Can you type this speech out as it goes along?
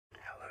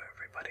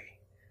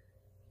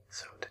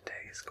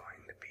is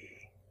going to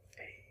be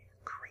a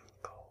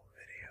crinkle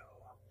video.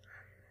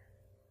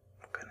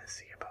 I'm gonna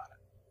see about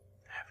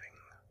having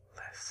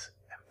less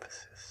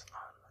emphasis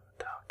on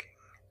talking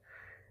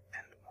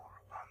and more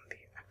on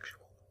the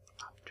actual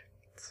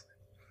objects.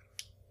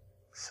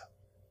 So,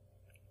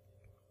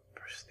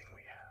 first thing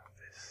we have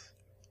is,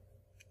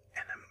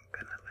 and I'm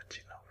gonna let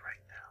you know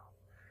right now,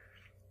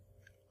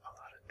 a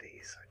lot of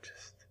these are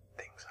just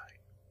things I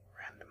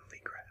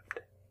randomly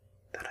grabbed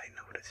that I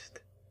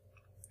noticed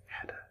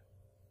had a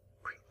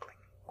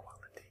crinkling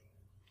quality.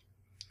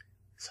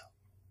 So,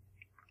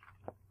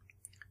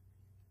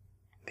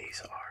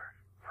 these are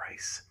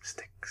rice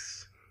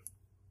sticks,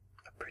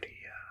 a pretty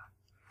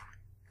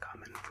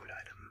common food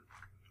item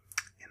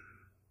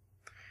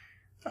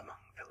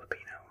among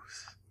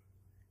Filipinos,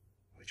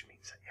 which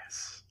means that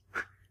yes,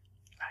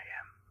 I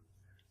am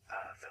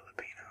a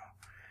Filipino.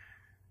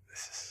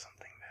 This is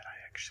something that I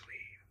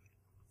actually,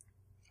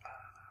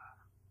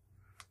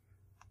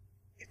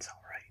 it's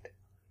alright.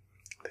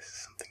 This is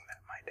something that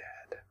my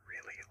dad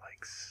really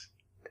likes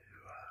to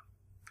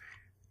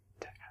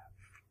have.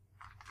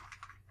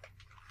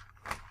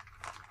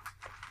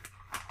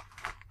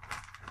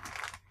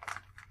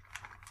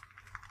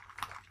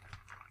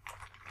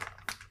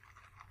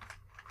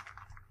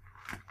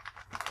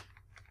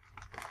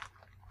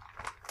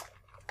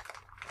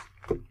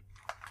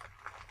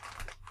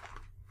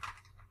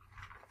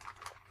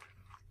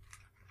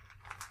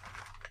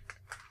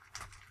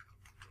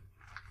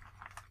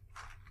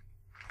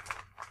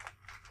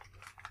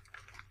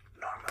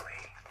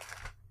 Normally,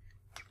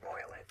 you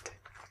boil it,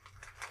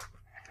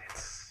 and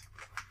it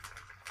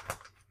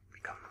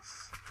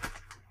becomes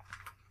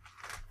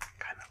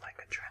kind of like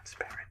a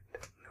transparent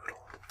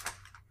noodle.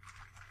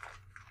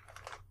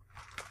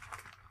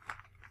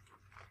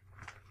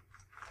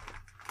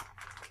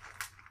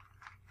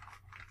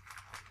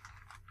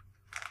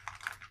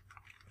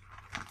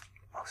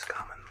 Most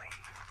commonly,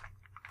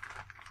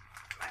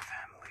 my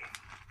family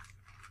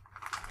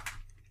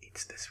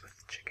eats this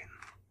with chicken.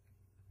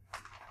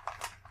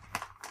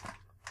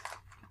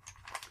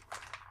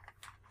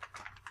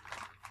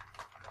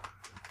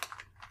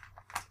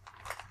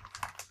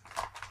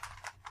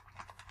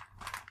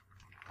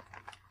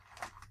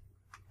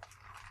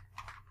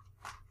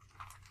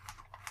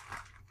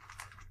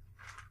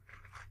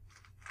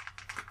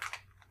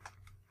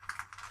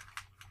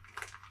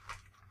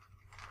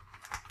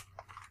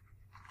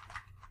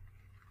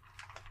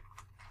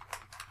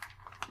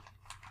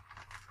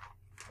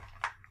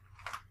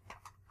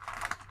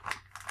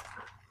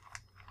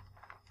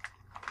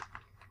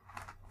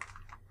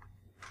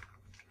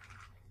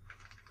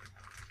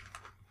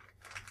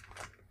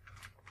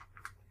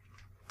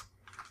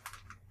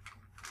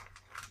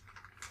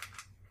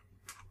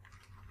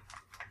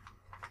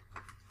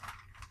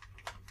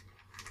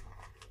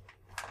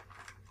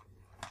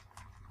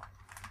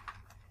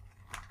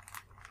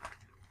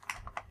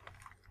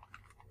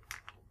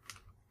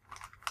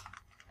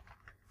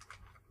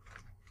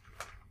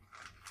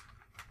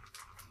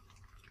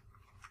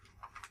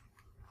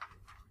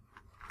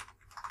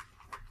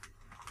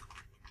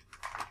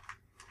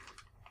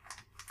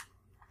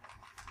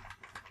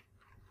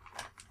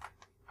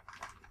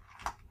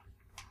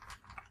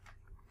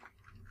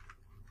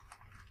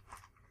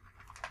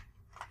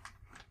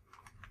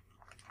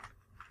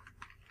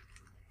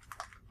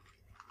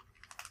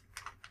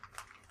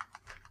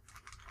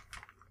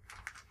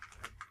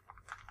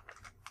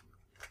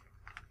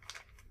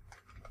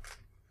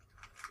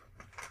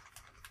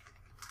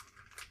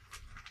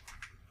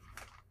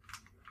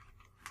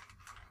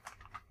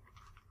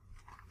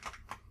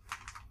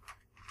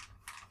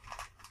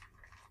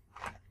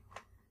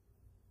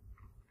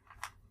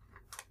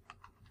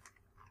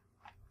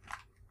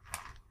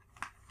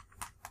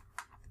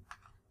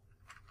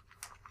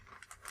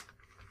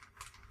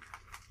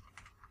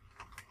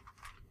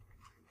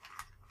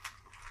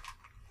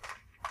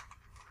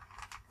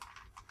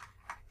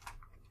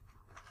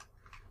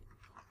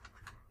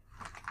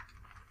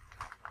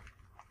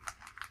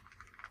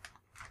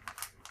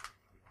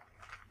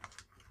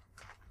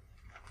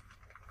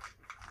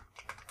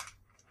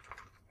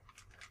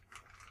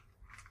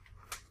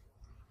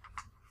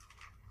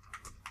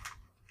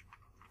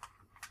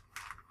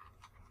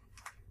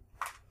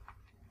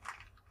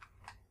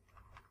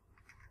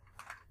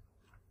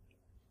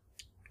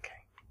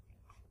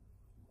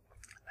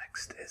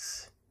 Next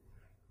is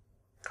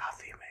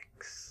coffee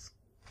mix.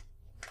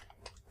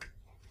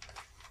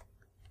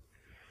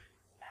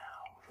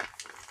 Now,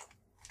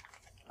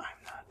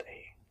 I'm not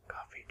a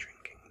coffee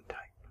drinking type.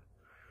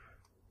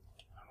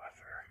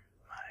 However,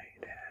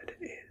 my dad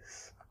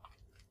is.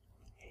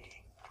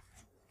 He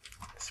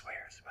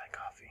swears by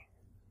coffee.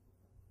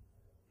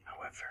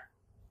 However,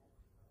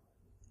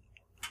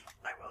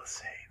 I will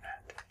say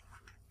that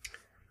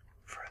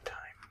for a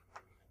time,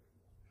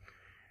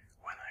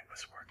 when I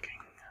was working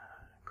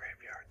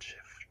graveyard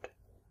shift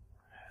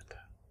at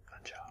a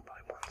job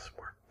I once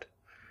worked,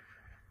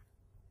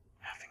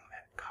 having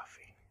that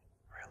coffee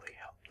really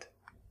helped.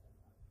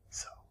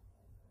 So,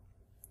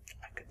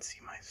 I could see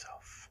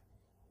myself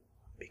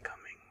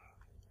becoming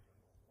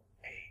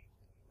a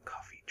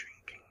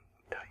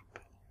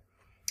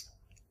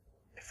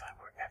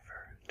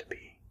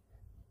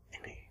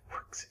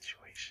work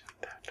situation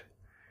that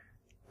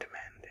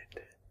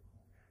demanded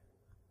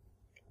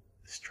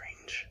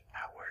strange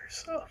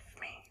hours of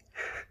me.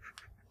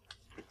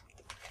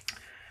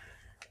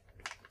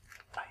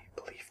 I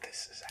believe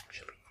this is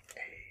actually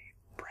a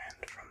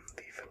brand from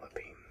the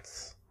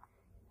Philippines.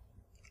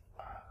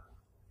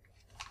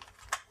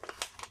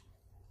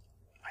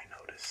 I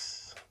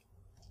notice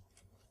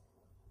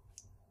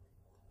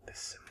this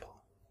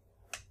symbol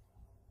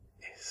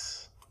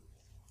is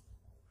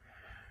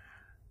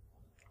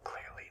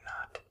clearly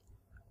not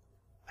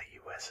a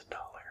US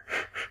dollar.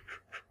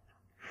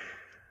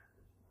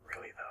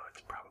 Really though,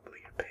 it's probably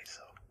a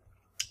peso,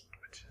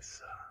 which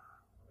is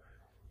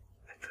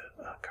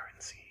a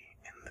currency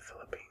in the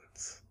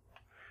Philippines.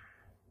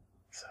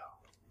 So,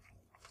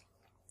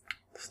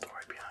 the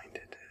story behind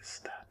it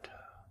is that,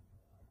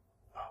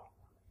 oh,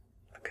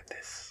 look at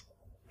this.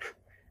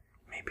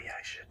 Maybe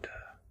I should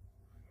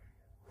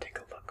take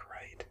a look,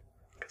 right?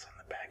 Because on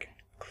the back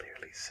it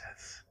clearly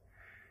says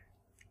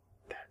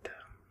that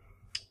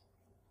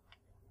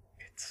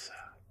it's,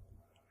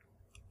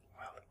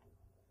 well,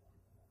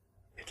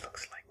 it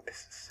looks like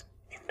this is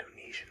an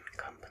Indonesian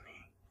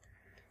company.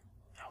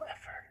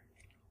 However,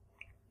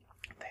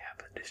 they have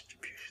a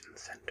distribution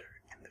center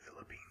in the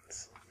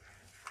Philippines.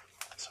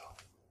 So,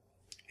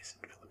 is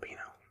it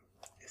Filipino?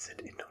 Is it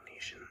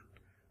Indonesian?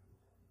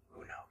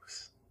 Who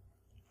knows?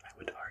 I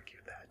would argue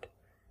that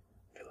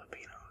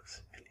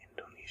Filipinos and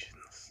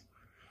Indonesians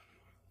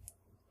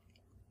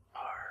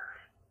are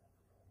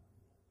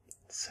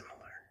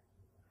similar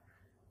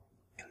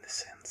in the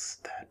sense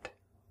that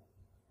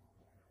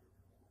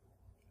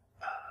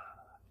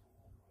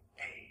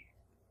a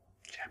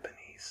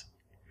Japanese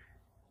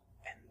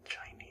and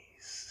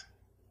Chinese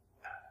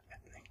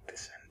ethnic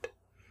descent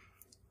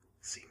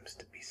seems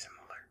to be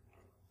similar.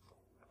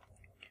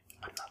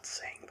 I'm not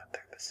saying that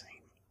they're the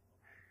same,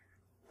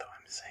 though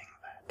I'm saying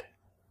that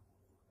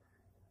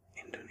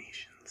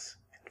Indonesians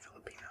and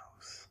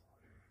Filipinos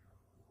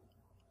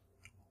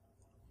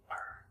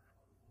are,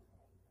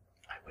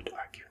 I would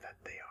argue that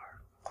they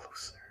are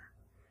closer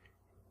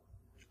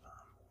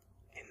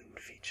in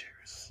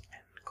features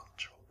and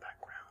cultural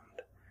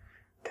background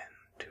than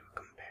to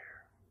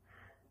compare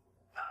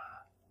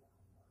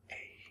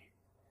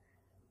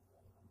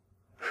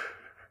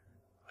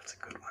what's a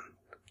good one?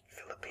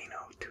 Filipino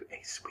to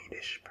a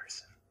Swedish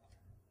person.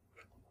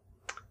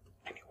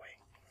 Anyway,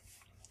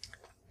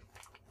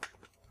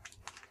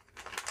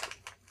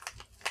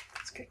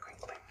 let's get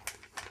crinkling.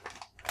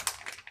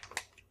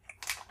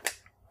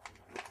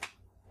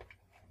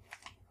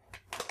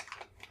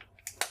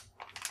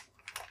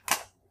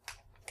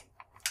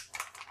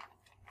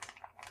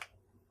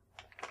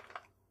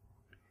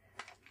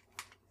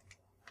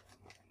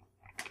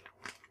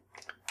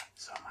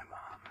 So my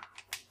mom,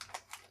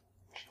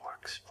 she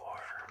works for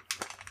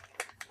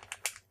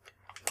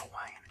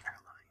Hawaiian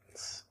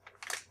Airlines,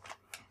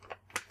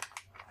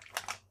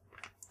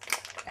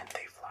 and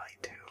they fly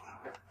to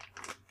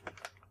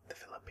the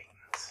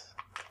Philippines.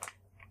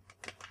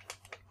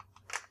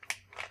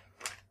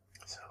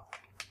 So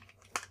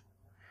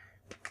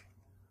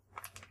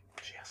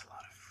she has a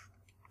lot of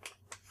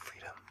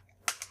freedom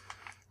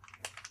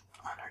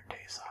on her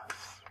days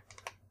off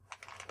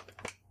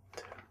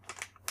to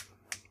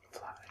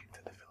fly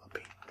to the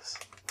Philippines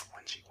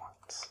when she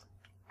wants.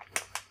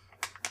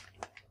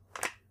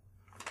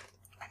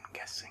 I'm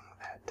guessing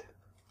that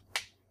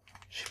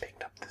she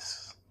picked up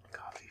this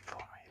coffee for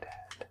my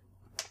dad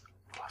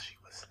while she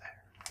was there.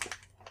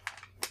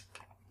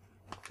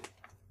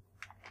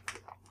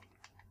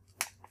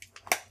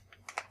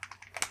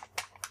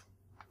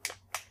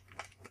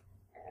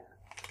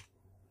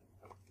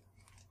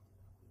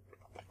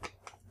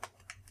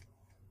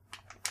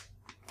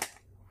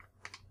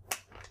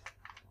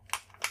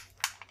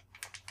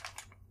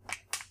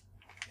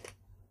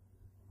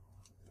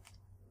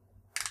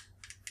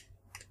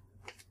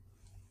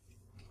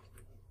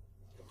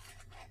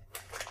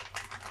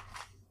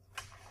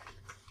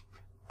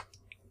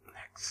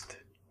 Next,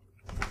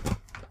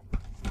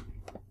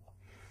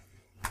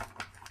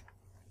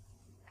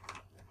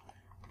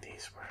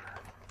 these were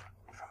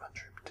from a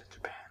trip to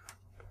Japan.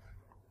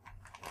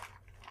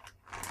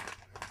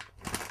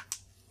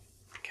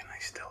 Can I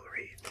still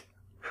read?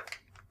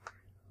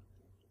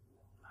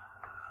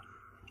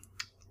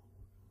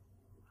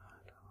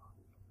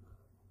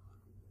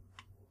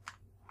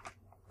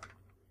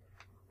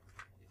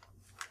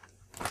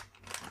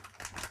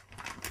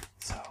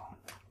 So,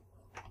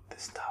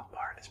 this top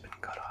part has been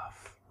cut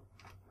off,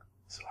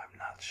 so I'm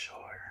not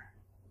sure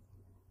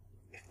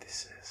if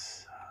this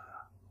is,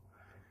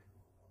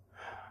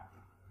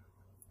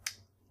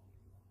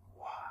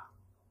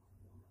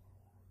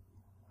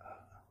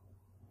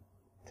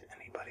 to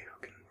anybody who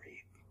can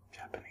read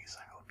Japanese,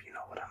 I hope you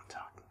know what I'm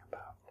talking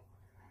about.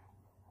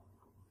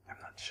 I'm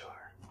not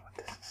sure what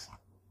this is.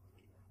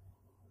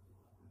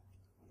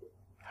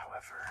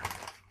 However,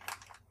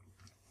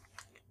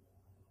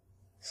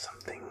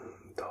 something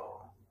do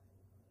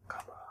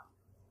kaba,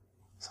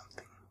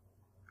 something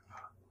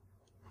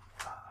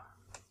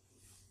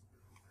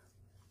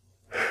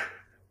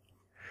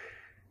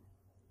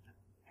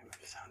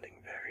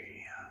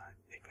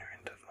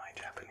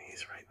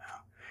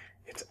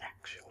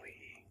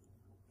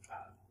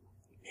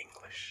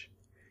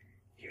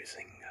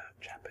using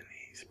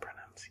Japanese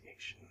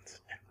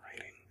pronunciations and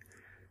writing.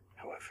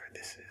 However,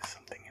 this is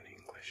something in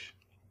English.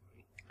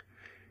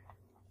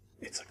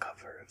 It's a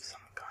cover of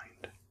some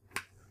kind.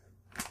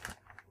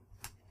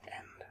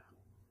 And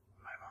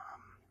my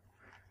mom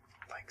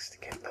likes to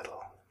get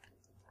little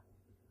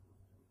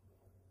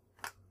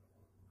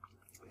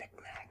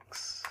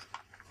knickknacks,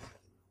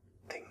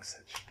 things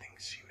that she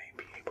thinks she may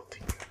be able to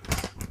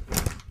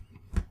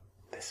use.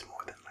 This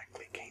more than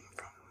likely came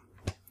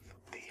from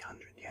the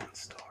 100 yen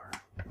store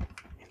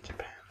in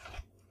Japan.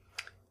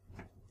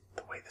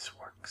 The way this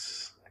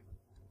works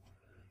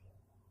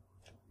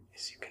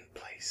is you can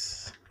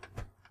place,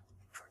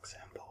 for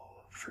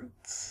example,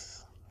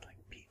 fruits like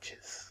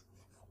peaches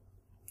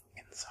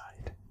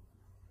inside.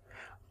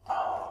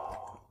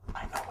 Oh,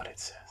 I know what it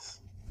says.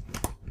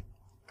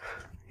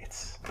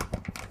 It's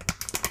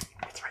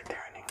right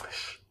there in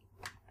English.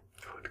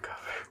 Food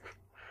cover.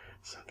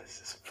 So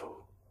this is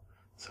fu.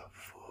 So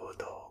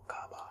fudo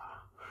kaba.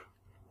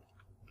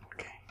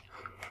 Okay.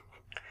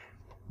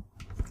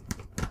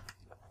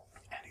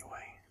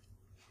 Anyway.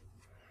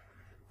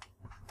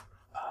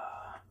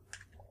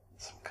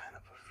 Some kind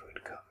of a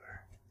food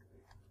cover.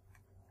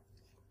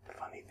 The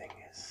funny thing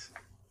is,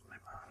 my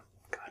mom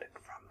got it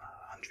from a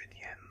 100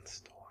 yen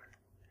store.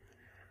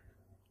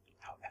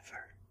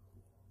 However,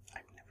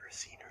 I've never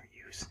seen her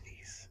use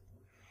these.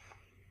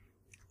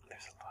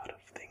 There's a lot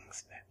of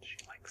things that she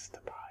likes to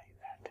buy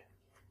that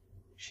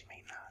she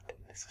may not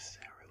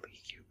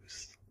necessarily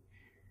use.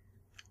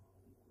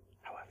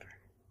 However,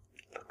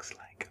 it looks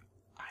like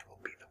I will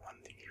be the one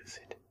to use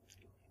it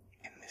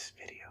in this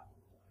video,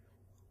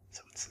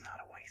 so it's not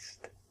a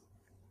waste.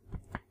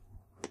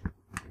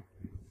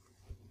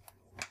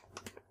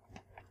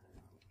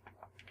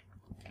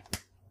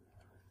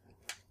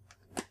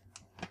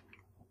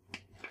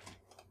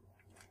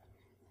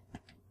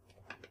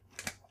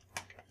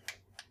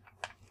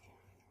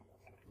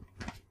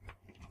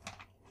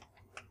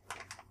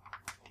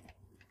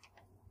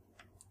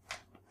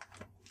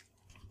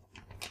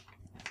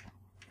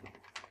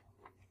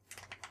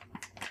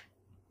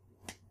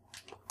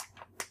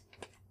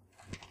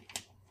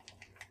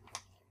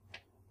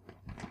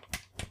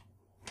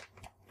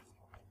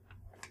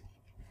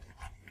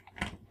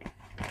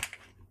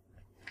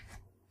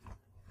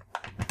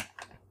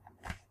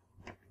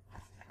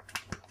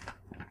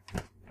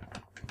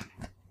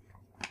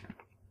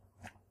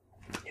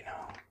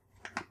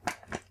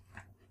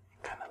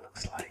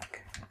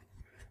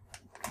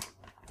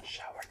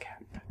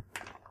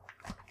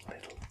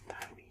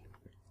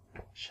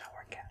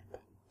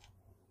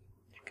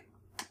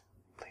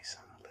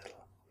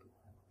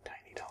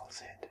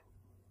 Head.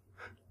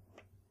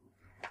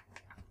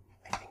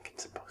 I think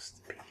it's supposed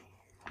to be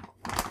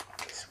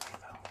this way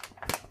though.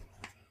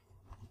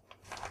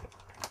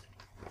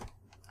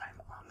 I'm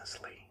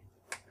honestly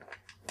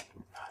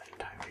not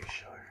entirely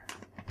sure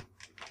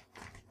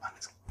on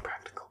its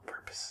practical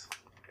purpose.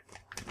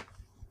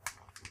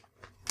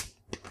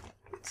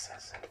 It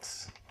says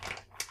it's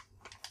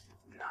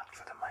not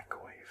for the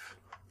microwave.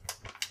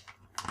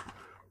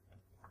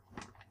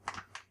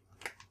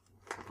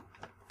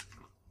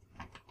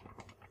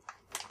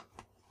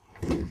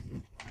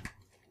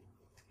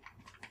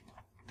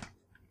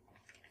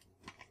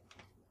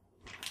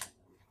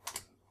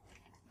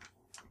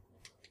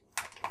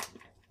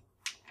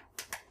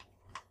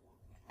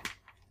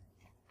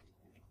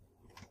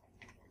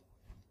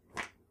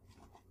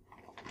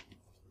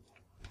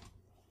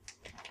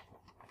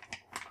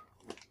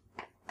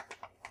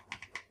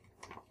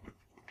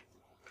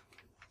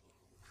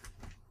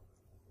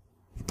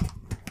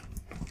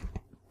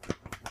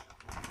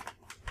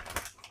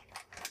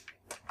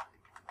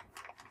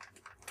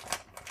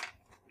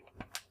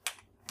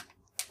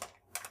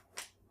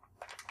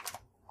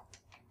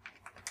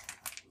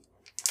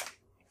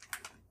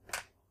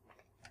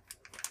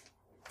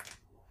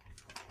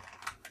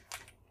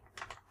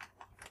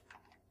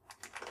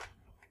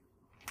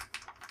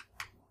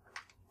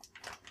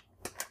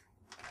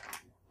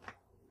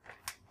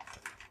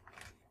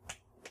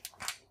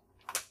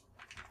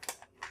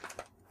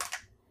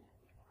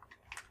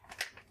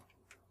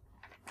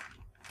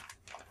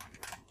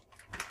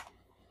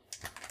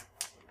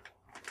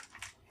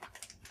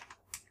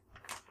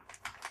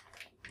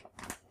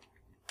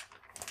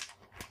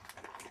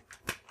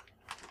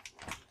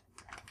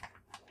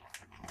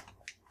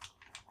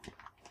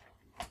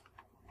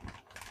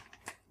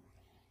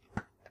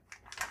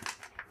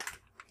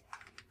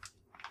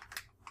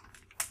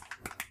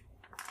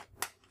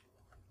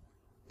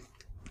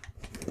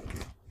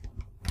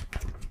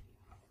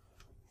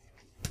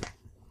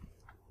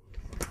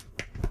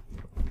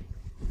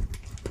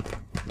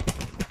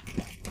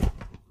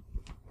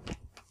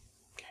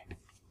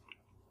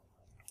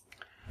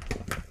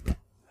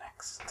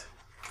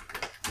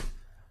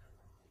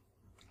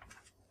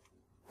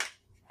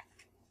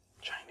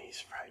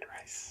 Fried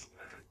rice.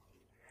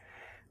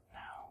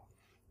 Now,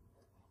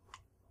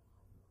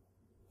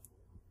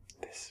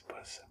 this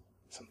was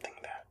something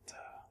that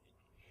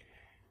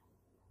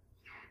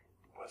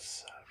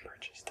was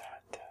purchased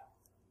at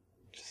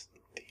just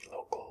the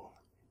local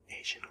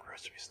Asian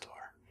grocery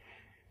store.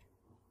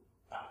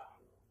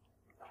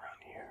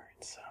 Around here,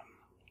 it's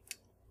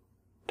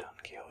Don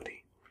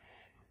Quixote,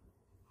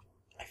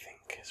 I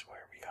think, is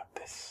where we got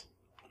this.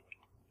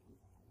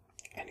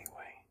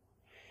 Anyway,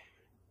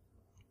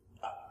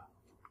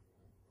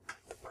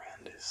 the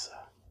brand is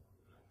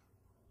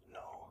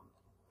No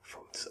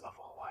Foods of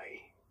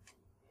Hawaii.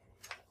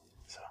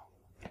 So,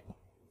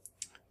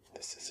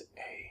 this is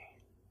a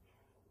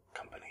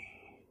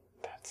company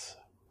that's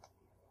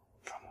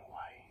from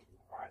Hawaii,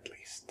 or at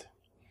least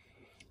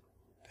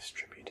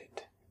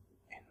distributed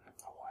in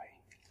Hawaii.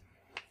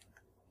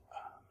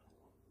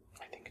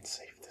 I think it's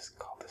safe to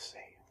call this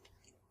a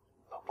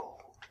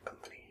local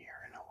company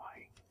here in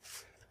Hawaii.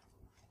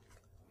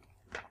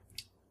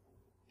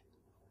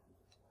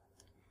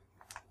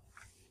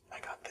 I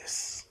got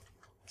this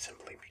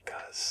simply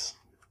because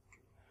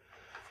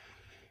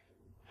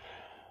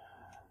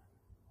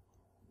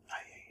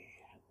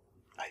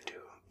I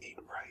do eat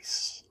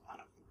rice on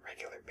a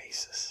regular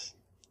basis.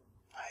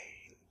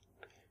 I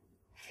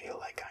feel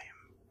like I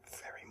am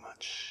very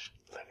much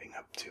living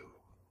up to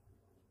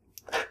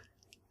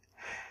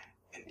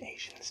an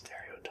Asian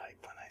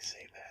stereotype when I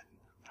say that.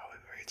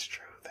 However, it's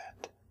true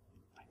that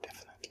I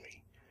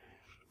definitely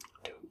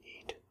do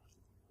eat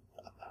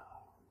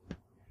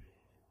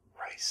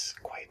rice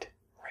quite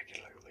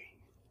regularly.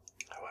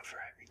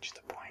 However, I reached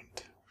a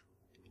point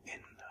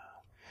in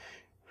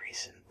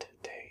recent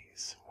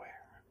days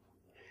where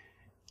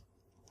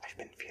I've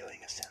been feeling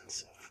a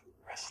sense of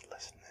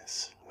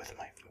restlessness with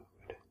my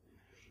food.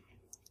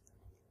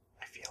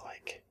 I feel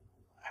like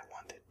I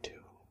wanted to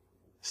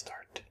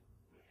start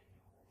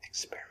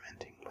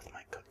experimenting with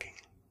my cooking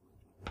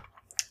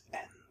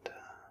and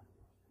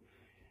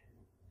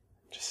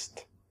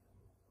just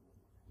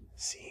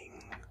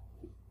seeing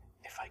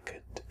if I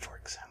could, for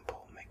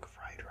example, make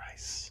fried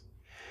rice.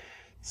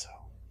 So,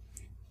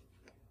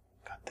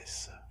 got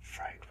this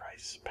fried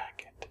rice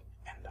packet,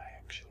 and I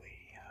actually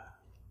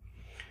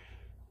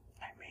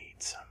I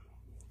made some,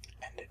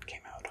 and it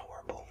came out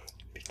horrible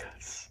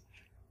because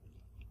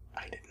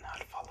I did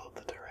not follow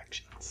the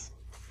directions.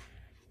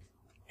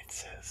 It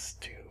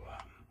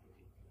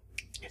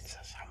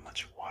says how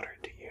much water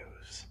to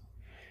use,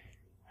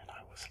 and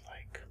I was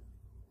like,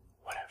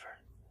 whatever,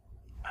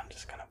 I'm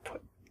just gonna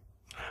put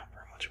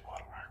however much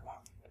water I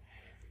want.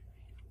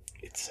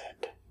 It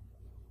said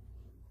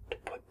to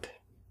put,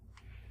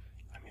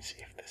 let me see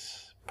if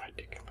this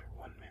particular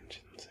one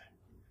mentions it.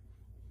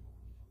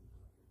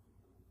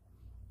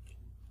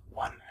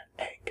 1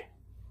 egg.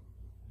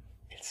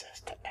 It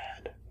says to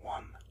add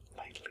 1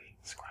 lightly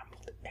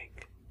scrambled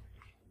egg.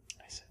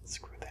 I said,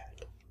 screw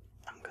that.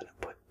 I'm gonna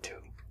put 2.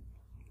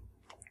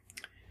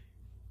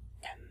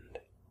 And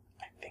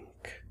I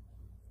think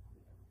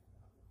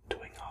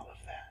doing all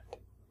of that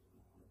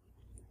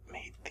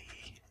made the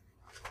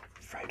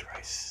fried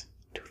rice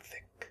too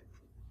thick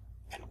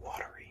and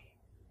watery.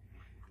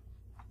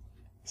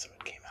 So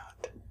it came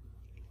out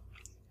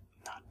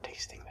not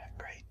tasting that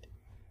great.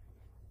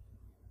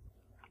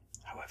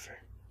 However,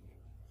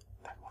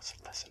 that was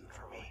a lesson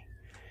for me.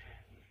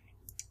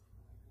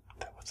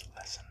 That was a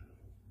lesson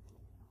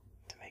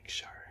to make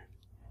sure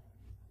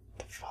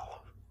to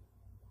follow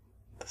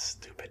the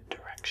stupid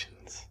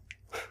directions.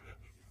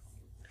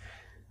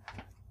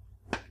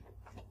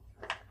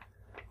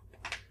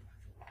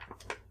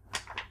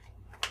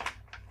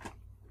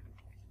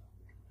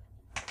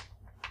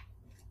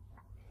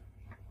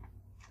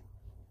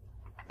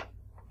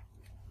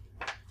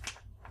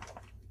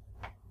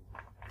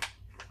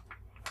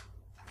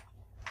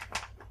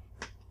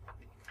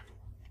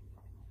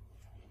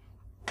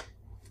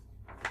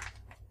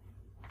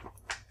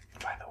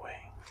 By the way,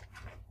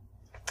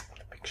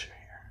 the picture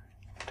here,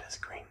 it has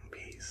green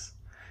peas.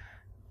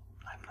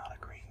 I'm not a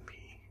green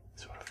pea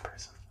sort of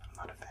person. I'm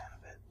not a fan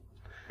of it.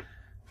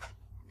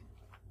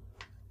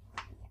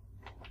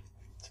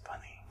 It's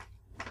funny.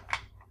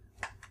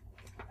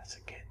 As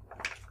a kid,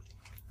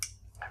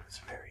 I was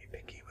very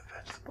picky with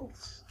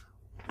vegetables.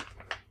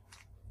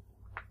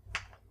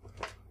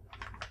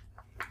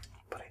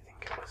 But I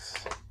think it was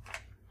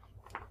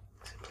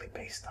simply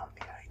based on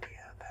the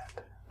idea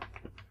that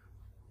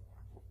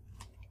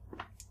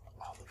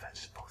all the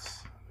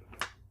vegetables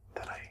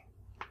that I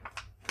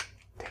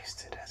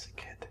tasted as a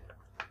kid,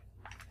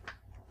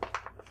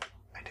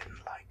 I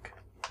didn't like.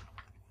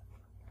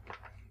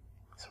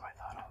 So I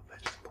thought all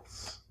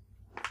vegetables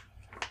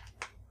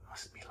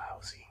must be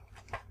lousy.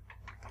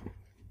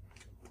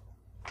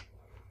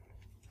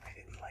 I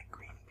didn't like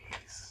green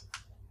peas.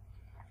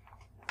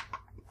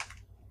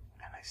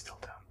 And I still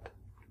don't.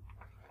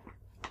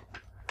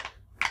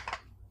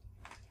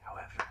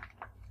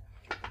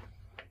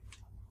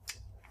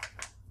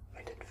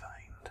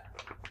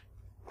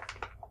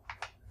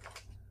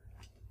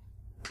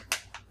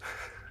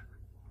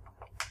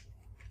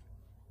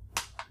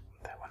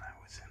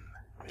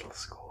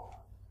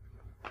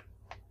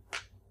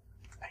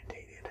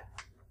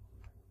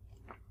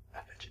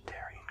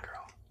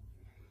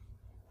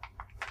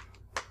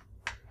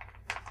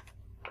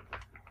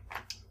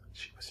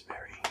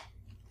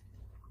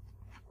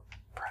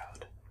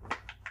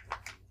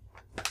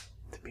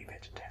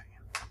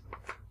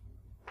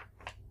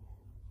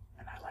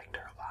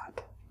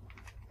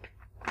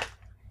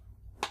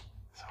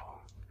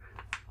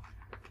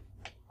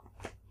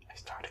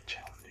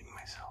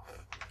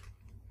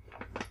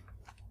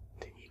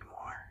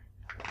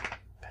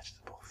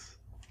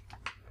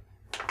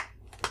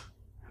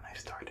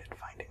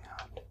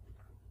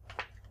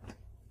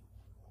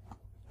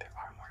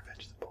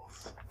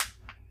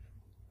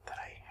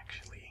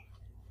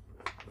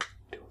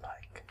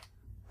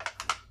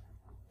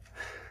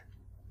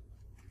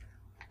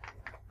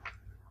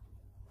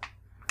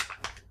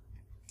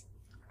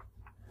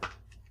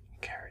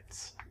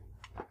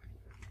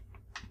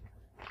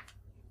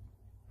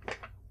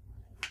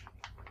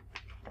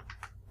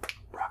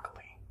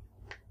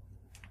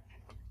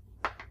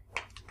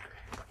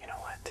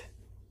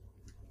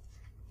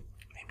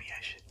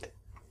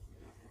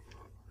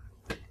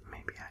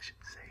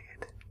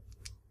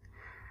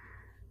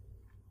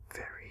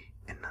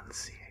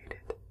 enunciated.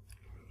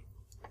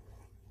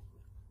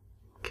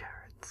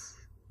 Carrots,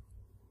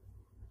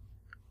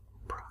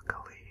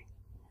 broccoli,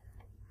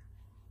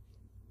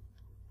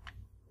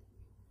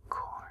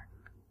 corn,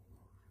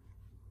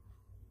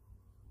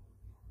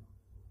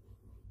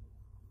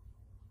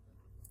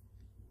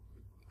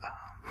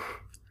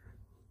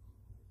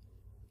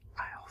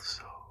 I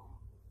also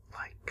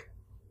like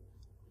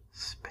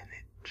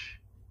spinach.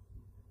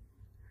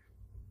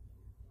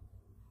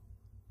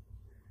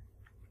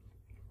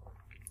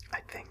 I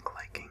think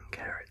liking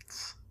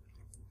carrots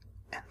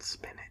and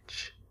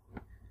spinach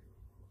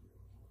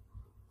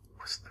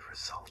was the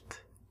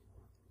result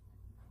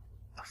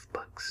of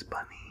Bugs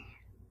Bunny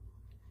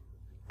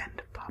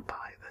and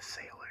Popeye the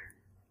Sailor.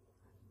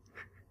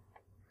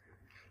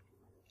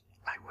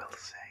 I will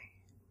say,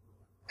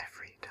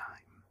 every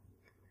time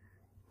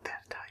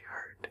that I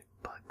heard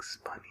Bugs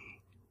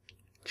Bunny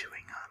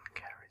chewing on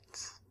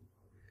carrots,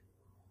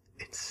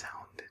 it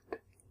sounded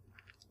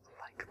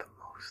like the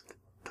most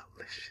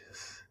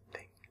delicious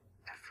thing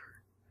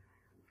ever.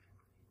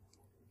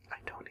 I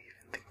don't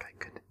even think I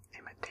could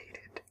imitate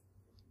it.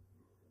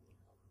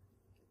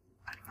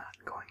 I'm not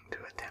going to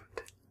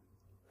attempt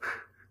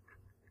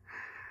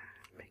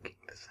making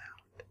the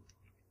sound.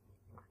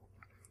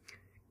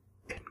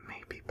 It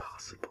may be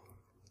possible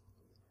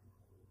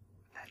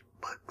that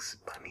Bugs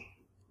Bunny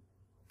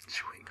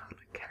chewing on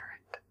a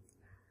carrot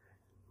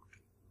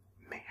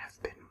may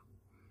have been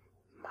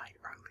my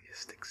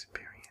earliest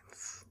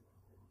experience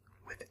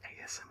with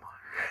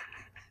ASMR.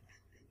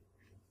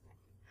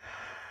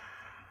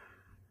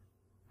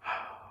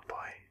 Oh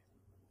boy.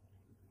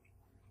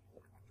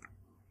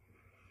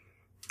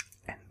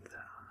 And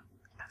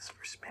as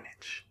for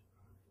spinach,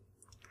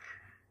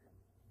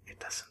 it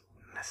doesn't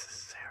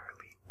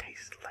necessarily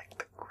taste like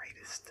the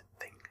greatest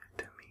thing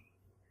to me.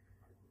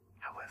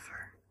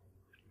 However,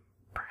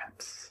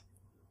 perhaps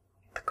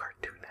the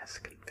cartoon has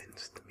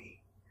convinced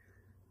me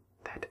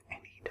that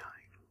any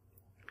time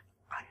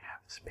I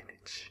have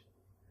spinach,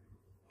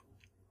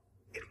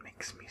 it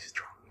makes me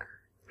stronger.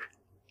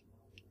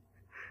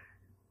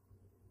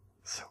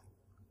 So,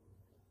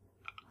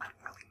 I'm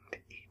willing to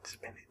eat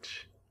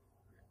spinach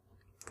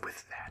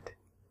with that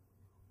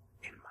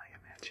in my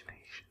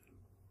imagination.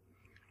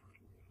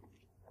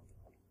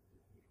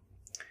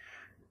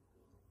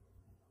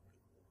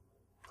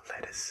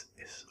 Lettuce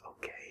is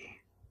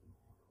okay.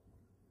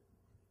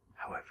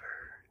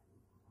 However,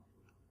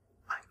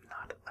 I'm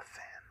not a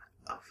fan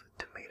of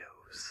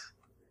tomatoes.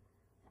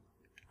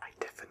 I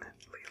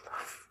definitely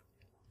love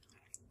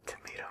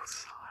tomato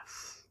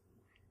sauce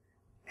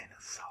in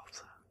a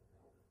salsa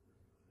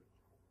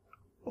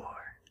or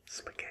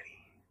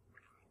spaghetti.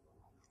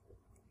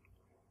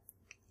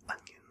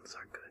 Onions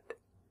are good.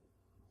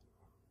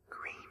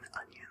 Green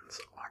onions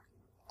are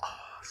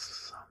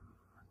awesome.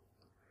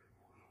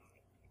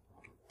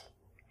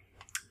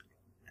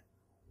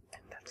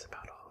 And that's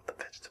about all the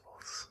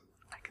vegetables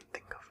I can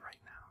think of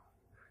right now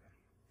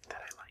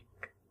that I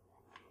like.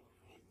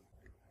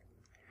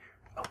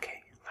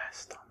 Okay,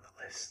 last on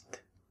the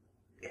list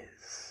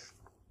is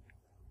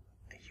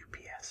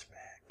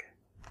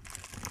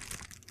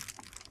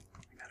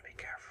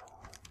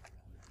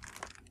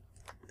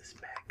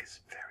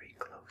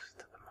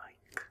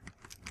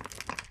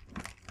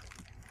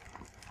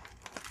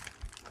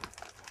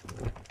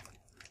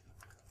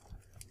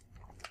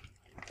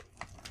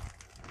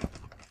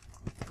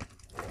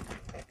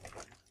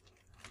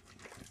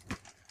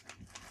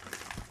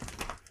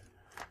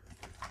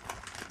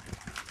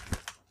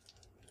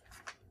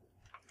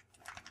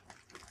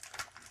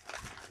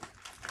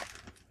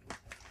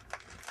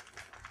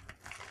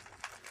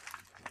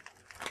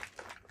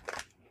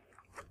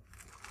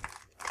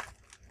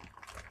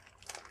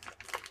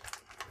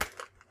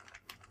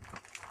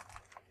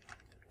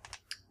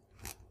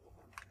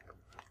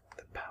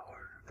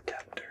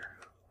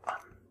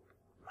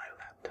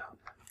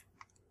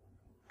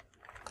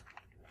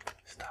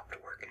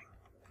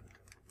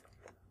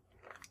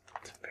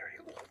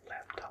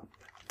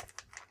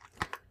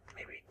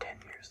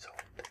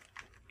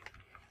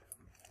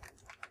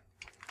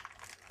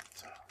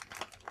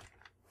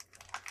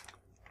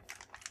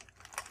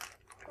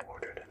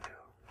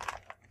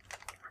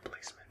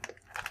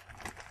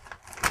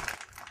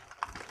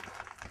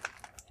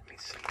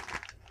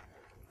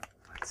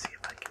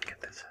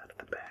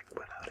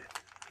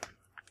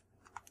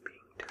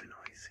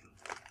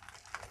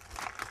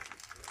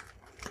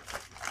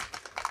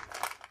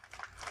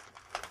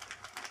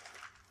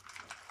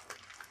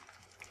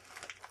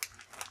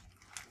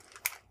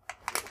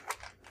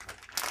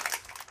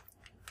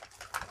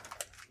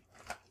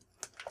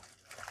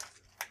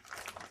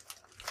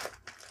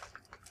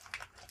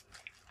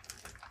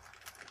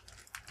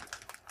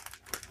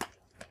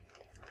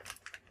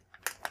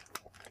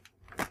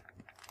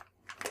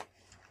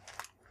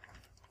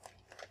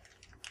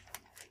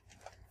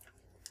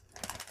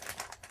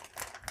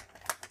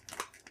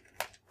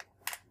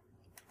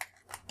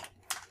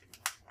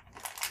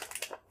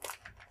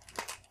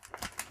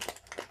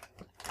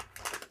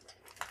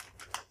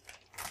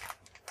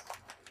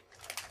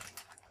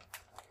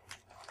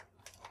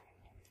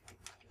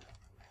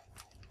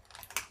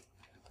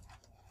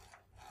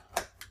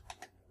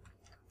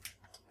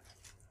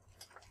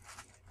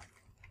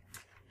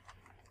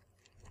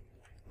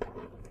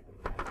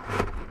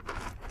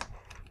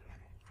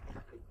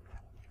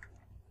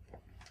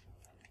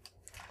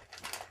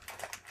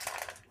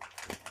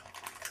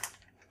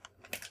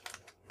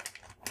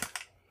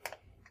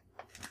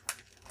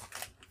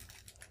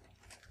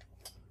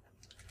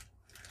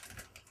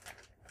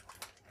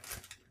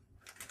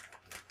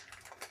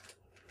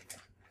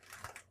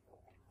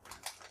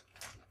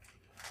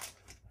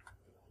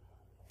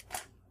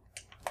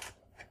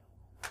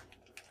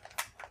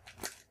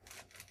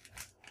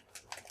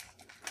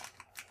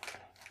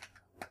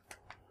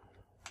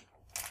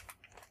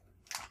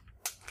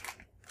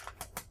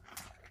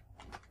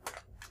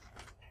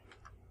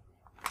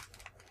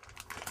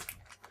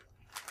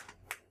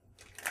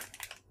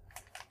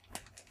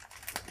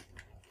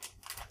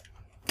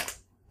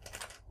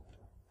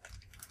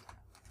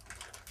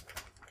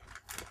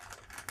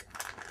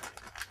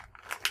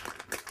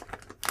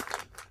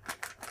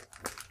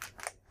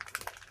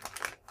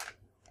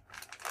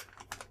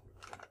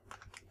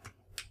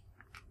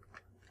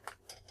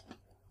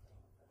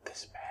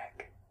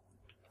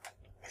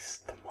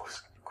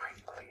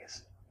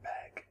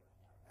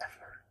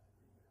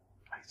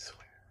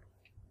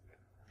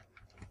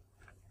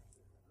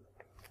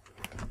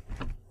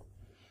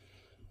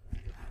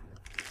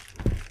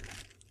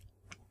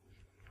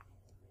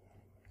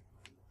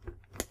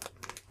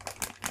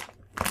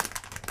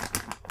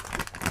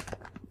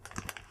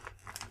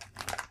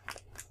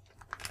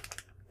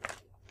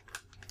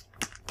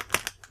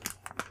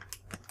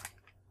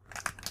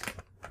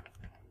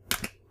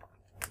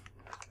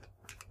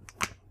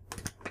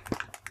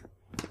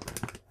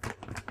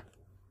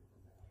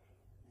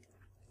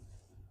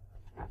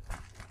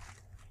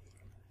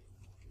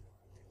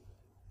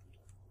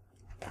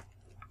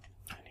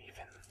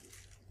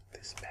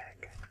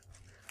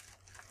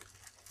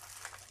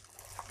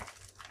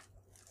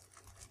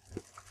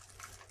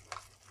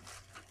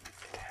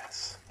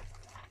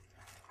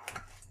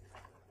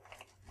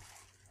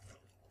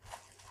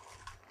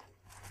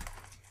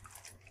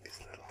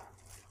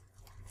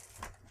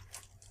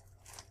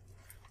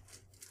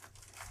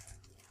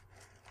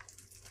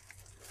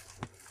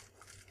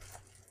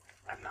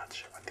I'm not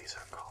sure what these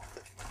are called.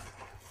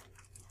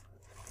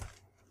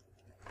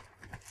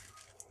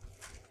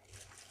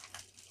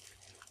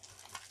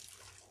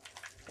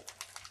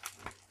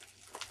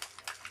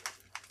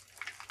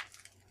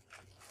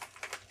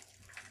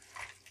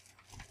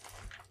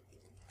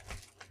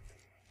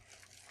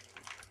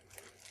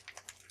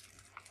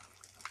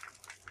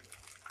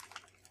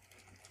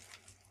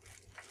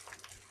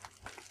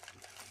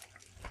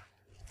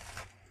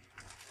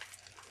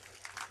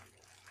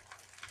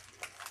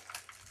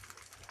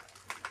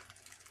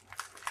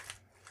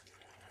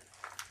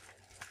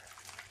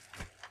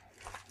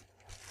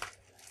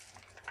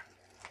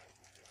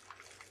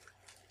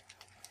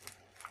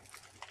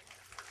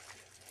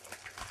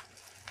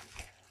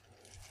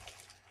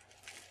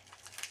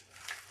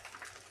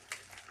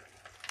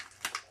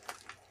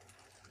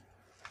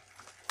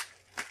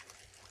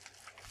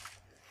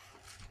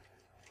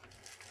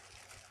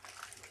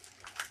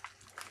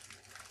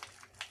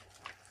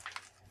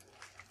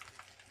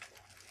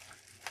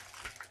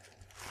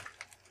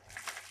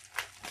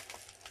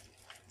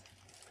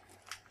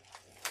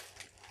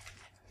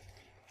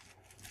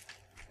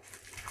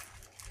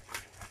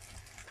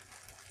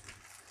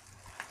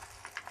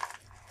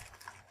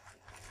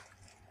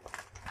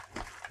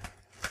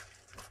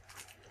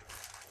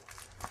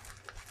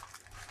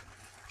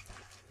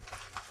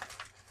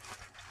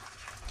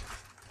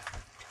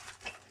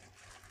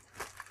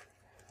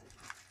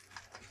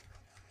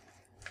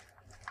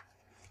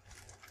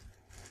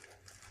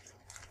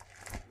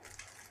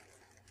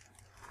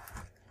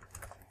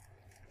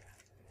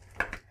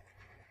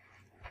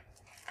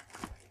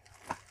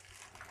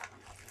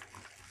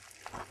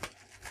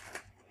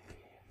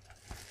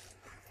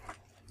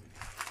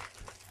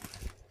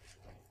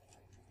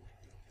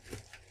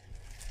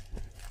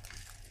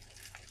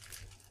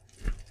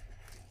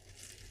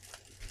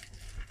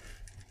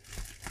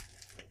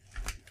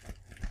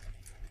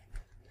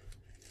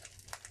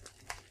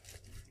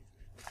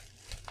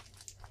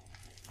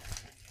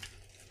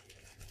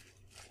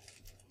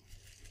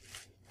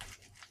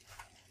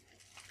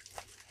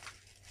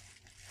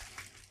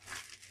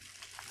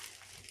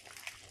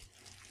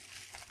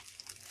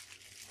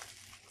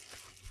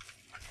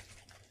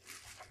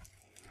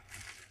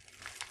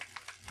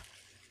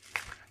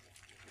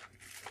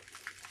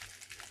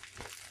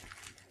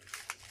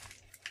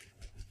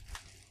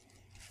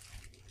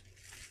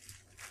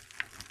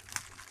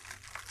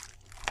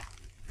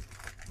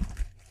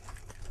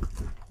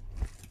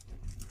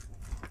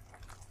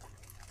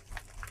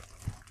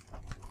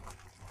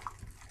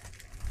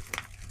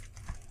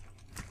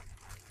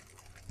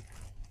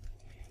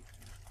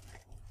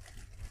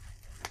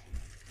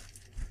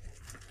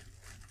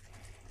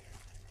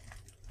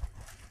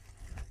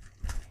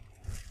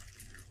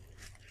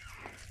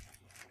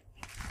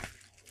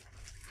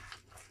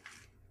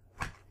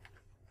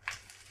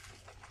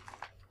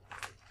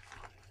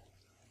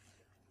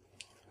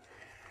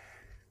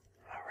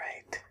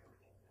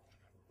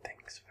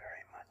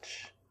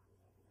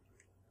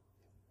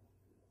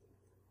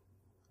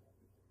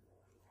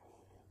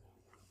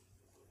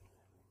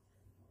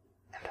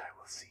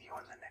 See you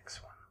on the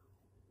next one.